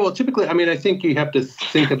 Yeah, well, typically, I think you have to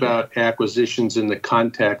think about acquisitions in the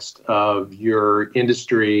context of your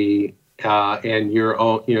industry and your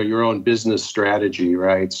own business strategy,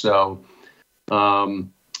 right? So,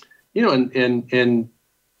 and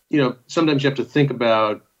sometimes you have to think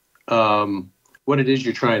about what it is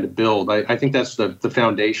you're trying to build. I think that's the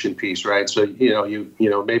foundation piece, right? So,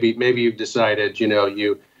 maybe you've decided,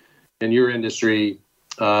 you in your industry,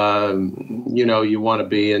 you want to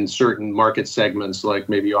be in certain market segments like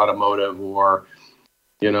maybe automotive or,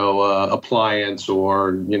 appliance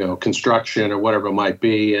or, construction or whatever it might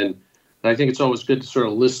be. And I think it's always good to sort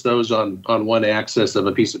of list those on one axis of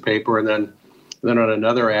a piece of paper. And then on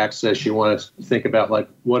another axis, you want to think about, like,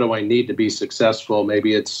 what do I need to be successful?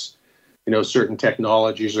 Maybe it's, certain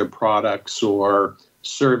technologies or products or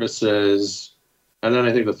services. And then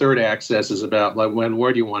I think the third axis is about, like,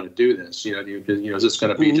 where do you want to do this? Is this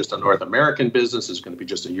going to be just a North American business? Is it going to be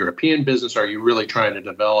just a European business? Are you really trying to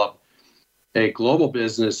develop a global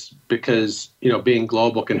business? Because, being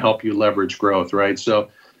global can help you leverage growth, right? So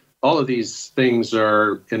all of these things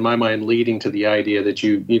are, in my mind, leading to the idea that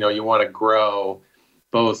you want to grow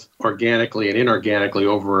both organically and inorganically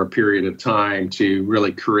over a period of time to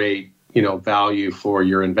really create, value for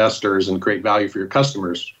your investors and create value for your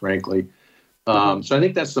customers, frankly. So I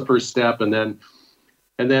think that's the first step. And then,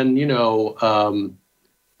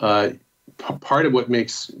 part of what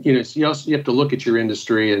makes, you have to look at your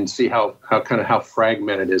industry and see how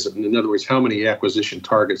fragmented is it. In other words, how many acquisition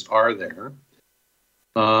targets are there?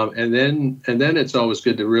 And then it's always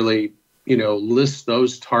good to really, list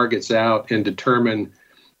those targets out and determine,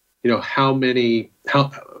 how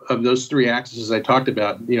of those three axes I talked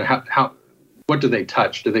about, what do they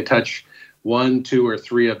touch? Do they touch 1, 2, or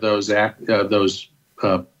 3 of those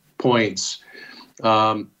points?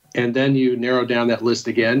 And then you narrow down that list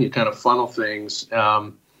again. You kind of funnel things,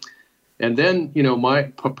 and then my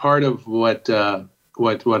part of what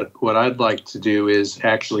I'd like to do is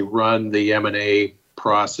actually run the M&A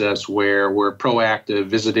process where we're proactive,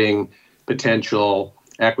 visiting potential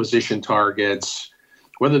acquisition targets,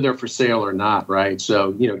 whether they're for sale or not, right?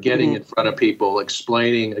 So, getting in front of people,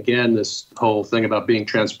 explaining, again, this whole thing about being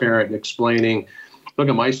transparent and explaining, look,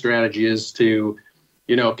 my strategy is to,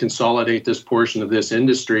 consolidate this portion of this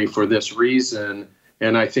industry for this reason.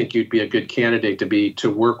 And I think you'd be a good candidate to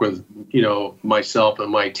work with, myself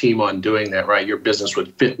and my team on doing that, right? Your business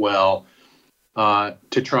would fit well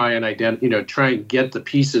to try and try and get the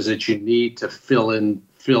pieces that you need to fill in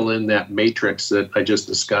that matrix that I just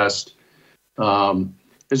discussed.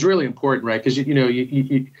 Is really important, right? Because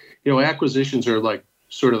acquisitions are like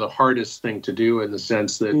sort of the hardest thing to do in the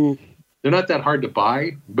sense that they're not that hard to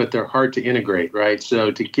buy, but they're hard to integrate, right? So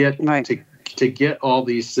to get to get all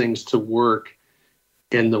these things to work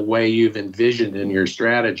in the way you've envisioned in your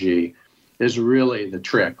strategy is really the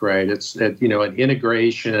trick, right? It's that an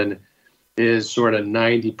integration is sort of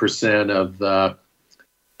 90%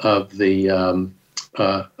 of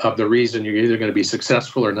the reason you're either going to be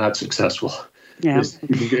successful or not successful. Yeah,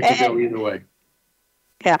 you can go either way.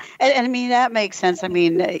 Yeah, and I mean, that makes sense. I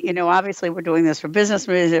mean, obviously we're doing this for business.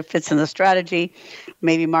 It fits in the strategy,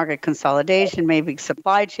 maybe market consolidation, maybe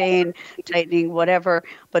supply chain tightening, whatever.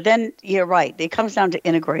 But then you're right. It comes down to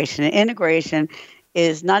integration. And integration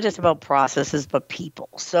is not just about processes, but people.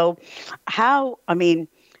 So how do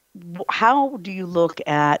you look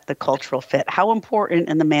at the cultural fit? How important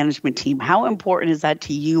in the management team? How important is that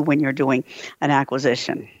to you when you're doing an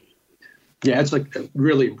acquisition? Yeah, it's like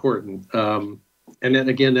really important. And then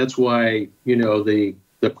again, that's why, the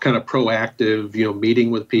kind of proactive,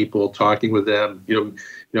 meeting with people, talking with them,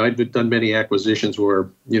 I've done many acquisitions where,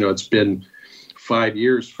 it's been 5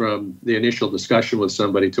 years from the initial discussion with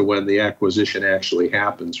somebody to when the acquisition actually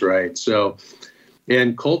happens, right? So,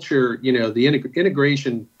 and culture, the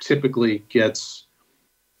integration typically gets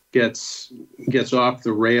off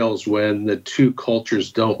the rails when the two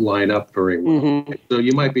cultures don't line up very well. Mm-hmm. So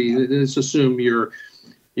you might be, let's assume you're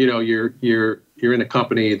in a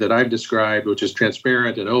company that I've described, which is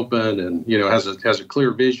transparent and open and, has a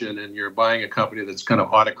clear vision, and you're buying a company that's kind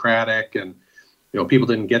of autocratic and, people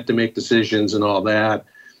didn't get to make decisions and all that.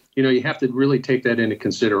 You have to really take that into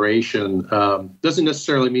consideration. Doesn't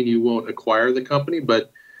necessarily mean you won't acquire the company,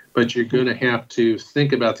 but you're going to have to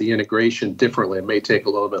think about the integration differently. It may take a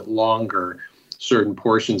little bit longer, certain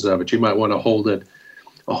portions of it. You might want to hold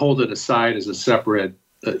it aside as a separate,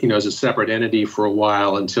 as a separate entity for a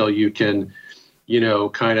while until you can,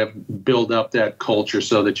 kind of build up that culture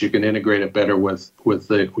so that you can integrate it better with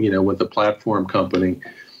the platform company.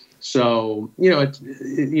 So,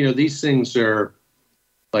 these things are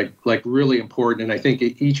like really important. And I think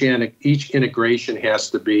each integration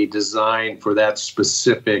has to be designed for that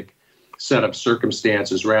specific set of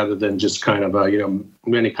circumstances rather than just kind of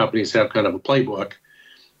many companies have kind of a playbook.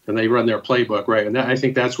 and they run their playbook, right? And I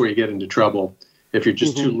think that's where you get into trouble if you're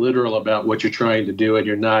just too literal about what you're trying to do and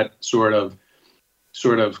you're not sort of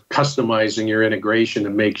customizing your integration to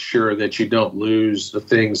make sure that you don't lose the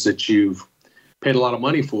things that you've paid a lot of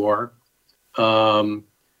money for, and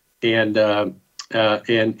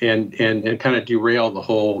kind of derail the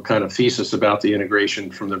whole kind of thesis about the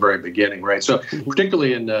integration from the very beginning, right? So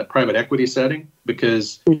particularly in the private equity setting,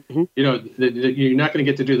 because you're not going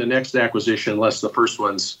to get to do the next acquisition unless the first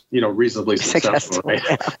one's reasonably successful, right?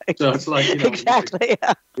 Yeah. So it's like exactly.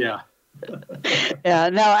 Yeah. Yeah,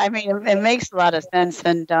 no, I mean, it makes a lot of sense.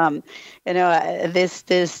 And, the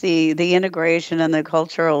integration and the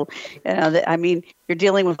cultural, I mean, you're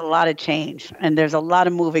dealing with a lot of change and there's a lot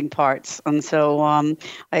of moving parts. And so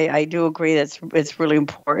I do agree that it's really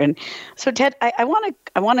important. So Ted, I want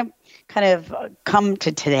to kind of come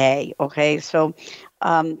to today. Okay. So,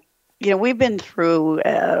 we've been through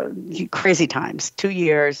crazy times, 2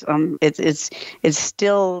 years. It's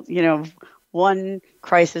still, one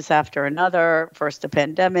crisis after another. First the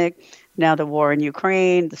pandemic, now the war in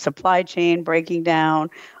Ukraine, the supply chain breaking down,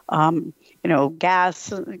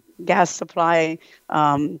 gas supply,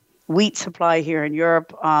 wheat supply here in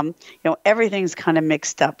Europe. Everything's kind of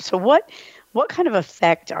mixed up. So what kind of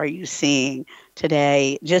effect are you seeing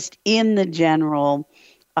today just in the general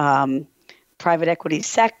private equity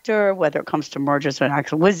sector, whether it comes to mergers and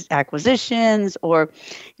acquisitions, or,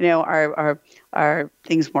 are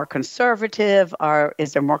things more conservative?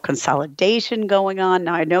 Is there more consolidation going on?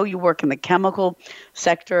 Now, I know you work in the chemical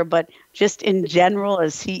sector, but just in general,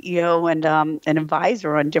 as CEO and an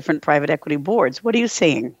advisor on different private equity boards, what are you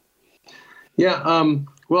seeing? Yeah,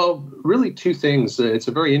 well, really two things. It's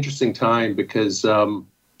a very interesting time because,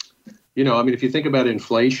 if you think about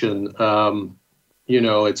inflation,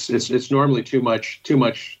 it's normally too much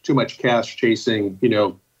cash chasing,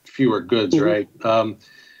 fewer goods, right?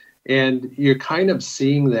 And you're kind of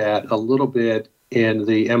seeing that a little bit in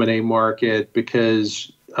the M&A market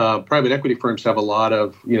because private equity firms have a lot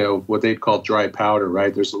of, what they'd call dry powder,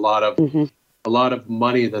 right? There's a lot of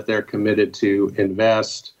money that they're committed to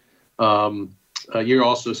invest. You're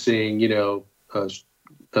also seeing,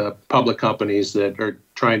 public companies that are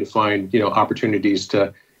trying to find, opportunities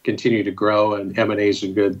to continue to grow, and M&A is a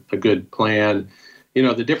good plan.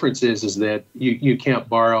 The difference is that you can't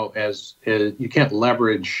borrow you can't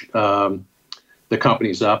leverage the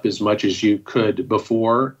companies up as much as you could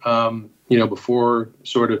before, before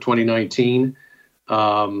sort of 2019.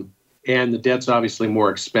 And the debt's obviously more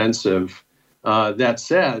expensive. That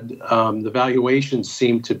said, the valuations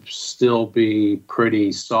seem to still be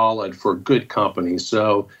pretty solid for good companies.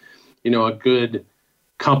 So, a good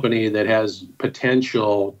company that has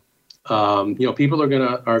potential, people are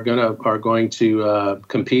going to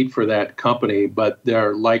compete for that company, but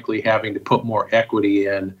they're likely having to put more equity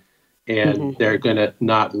in, and they're going to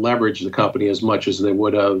not leverage the company as much as they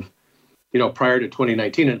would have, prior to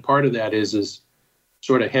 2019. And part of that is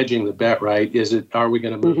sort of hedging the bet, right? Are we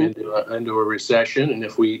going to move into a recession? And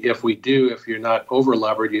if you're not over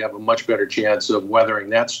levered, you have a much better chance of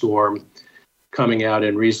weathering that storm, coming out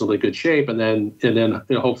in reasonably good shape, and then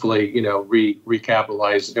hopefully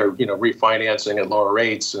recapitalize or refinancing at lower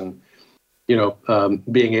rates, and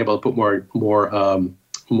being able to put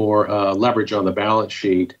more leverage on the balance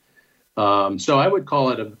sheet. So I would call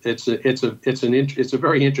it it's a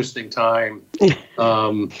very interesting time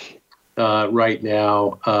right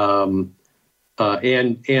now, and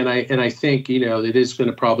I think it is going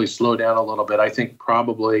to probably slow down a little bit. I think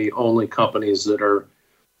probably only companies that are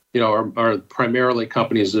primarily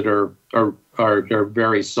companies that are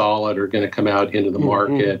very solid are going to come out into the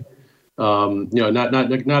market.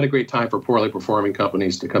 Not a great time for poorly performing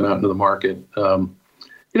companies to come out into the market.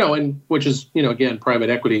 And which is again, private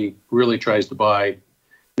equity really tries to buy.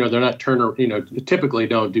 They're not typically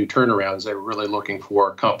don't do turnarounds. They're really looking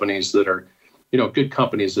for companies that are good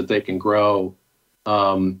companies that they can grow,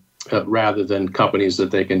 rather than companies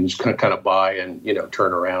that they can just kind of buy and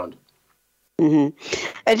turn around. And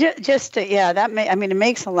it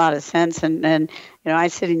makes a lot of sense. And I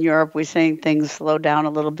sit in Europe. We're seeing things slow down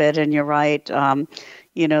a little bit, and you're right. I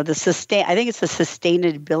think it's the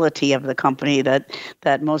sustainability of the company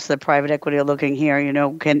that most of the private equity are looking here.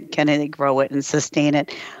 Can they grow it and sustain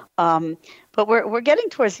it? But we're getting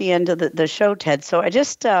towards the end of the show, Ted. So I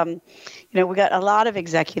just, we got a lot of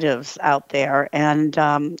executives out there, and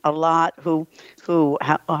a lot who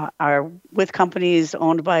are with companies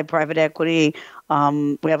owned by private equity,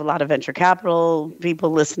 We have a lot of venture capital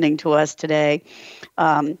people listening to us today.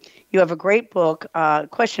 You have a great book.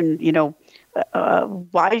 Question,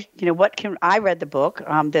 why, what can, I read the book.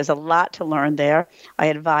 There's a lot to learn there. I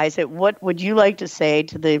advise it. What would you like to say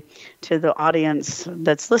to the audience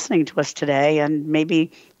that's listening to us today, and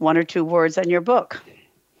maybe one or two words on your book?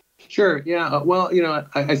 Sure. Yeah. Well,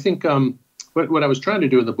 I think what I was trying to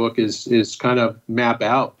do in the book is kind of map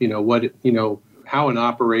out, how an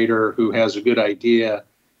operator who has a good idea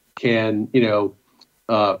can,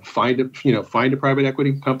 find a private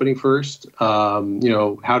equity company first, how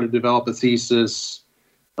to develop a thesis,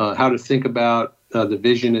 how to think about the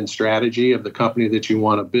vision and strategy of the company that you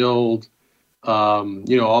want to build, all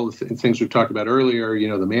the things we've talked about earlier,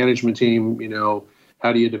 the management team,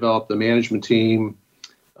 how do you develop the management team?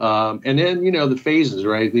 And then, the phases,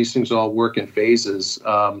 right? These things all work in phases.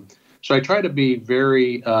 So I try to be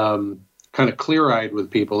very kind of clear-eyed with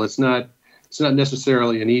people. It's not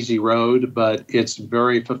necessarily an easy road, but it's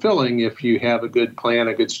very fulfilling if you have a good plan,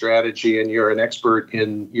 a good strategy, and you're an expert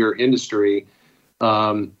in your industry,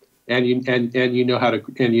 and you know how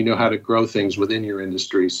to grow things within your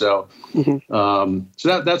industry. So,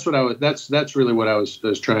 that's really what I was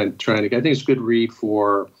trying to get. I think it's a good read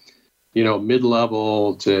for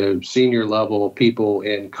mid-level to senior level people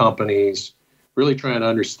in companies, really trying to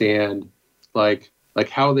understand like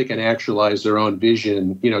how they can actualize their own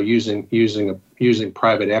vision, using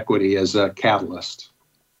private equity as a catalyst.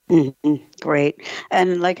 Mm-hmm. Great.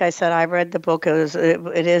 And like I said, I read the book.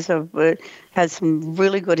 It has some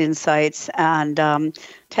really good insights. And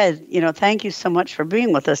Ted, thank you so much for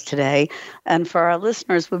being with us today. And for our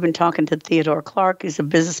listeners, we've been talking to Theodore Clark. He's a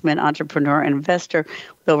businessman, entrepreneur, and investor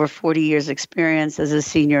with over 40 years experience as a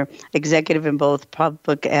senior executive in both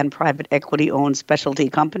public and private equity-owned specialty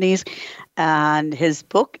companies. And his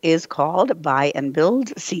book is called Buy and Build,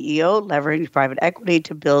 CEO, Leveraging Private Equity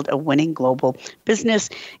to Build a Winning Global Business.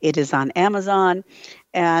 It is on Amazon.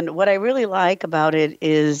 And what I really like about it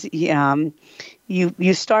is you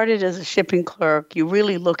started as a shipping clerk. You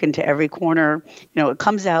really look into every corner. It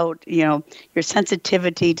comes out, your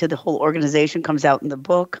sensitivity to the whole organization comes out in the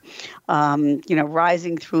book,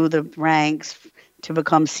 rising through the ranks to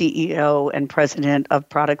become CEO and president of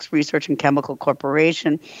Products Research and Chemical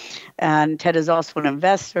Corporation. And Ted is also an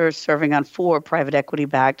investor serving on 4 private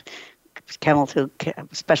equity-backed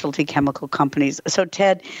specialty chemical companies. So,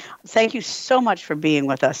 Ted, thank you so much for being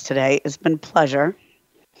with us today. It's been a pleasure.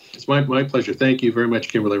 It's my pleasure. Thank you very much,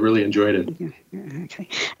 Kimberly. I really enjoyed it. Okay.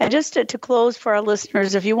 And just to close for our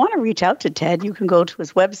listeners, if you want to reach out to Ted, you can go to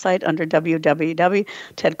his website under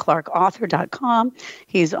www.tedclarkauthor.com.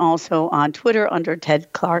 He's also on Twitter under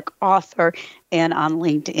Ted Clark Author and on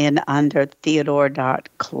LinkedIn under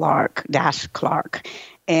Theodore.Clark.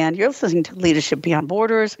 And you're listening to Leadership Beyond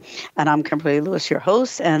Borders, and I'm Kimberly Lewis, your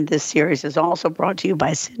host. And this series is also brought to you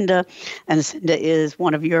by Cinda. And Cinda is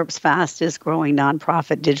one of Europe's fastest growing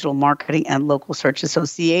nonprofit digital marketing and local search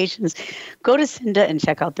associations. Go to Cinda and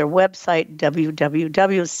check out their website,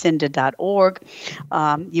 www.cinda.org.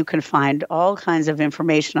 You can find all kinds of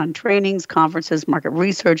information on trainings, conferences, market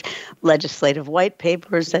research, legislative white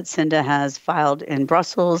papers that Cinda has filed in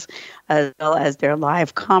Brussels, as well as their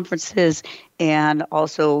live conferences. And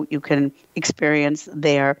also you can experience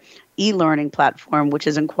their e-learning platform, which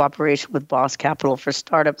is in cooperation with Boss Capital for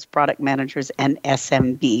startups, product managers, and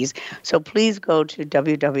SMBs. So please go to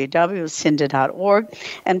www.cinda.org.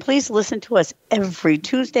 And please listen to us every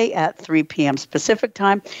Tuesday at 3 p.m. Pacific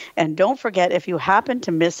time. And don't forget, if you happen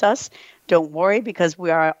to miss us, don't worry, because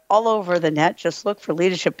we are all over the net. Just look for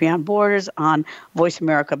Leadership Beyond Borders on Voice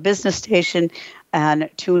America Business Station and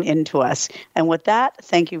tune in to us. And with that,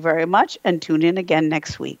 thank you very much, and tune in again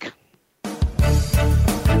next week.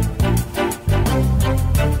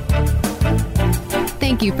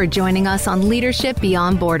 Thank you for joining us on Leadership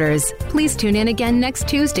Beyond Borders. Please tune in again next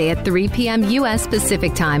Tuesday at 3 p.m. U.S.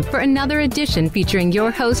 Pacific Time for another edition featuring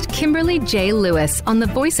your host, Kimberly J. Lewis, on the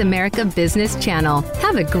Voice America Business Channel.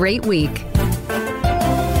 Have a great week.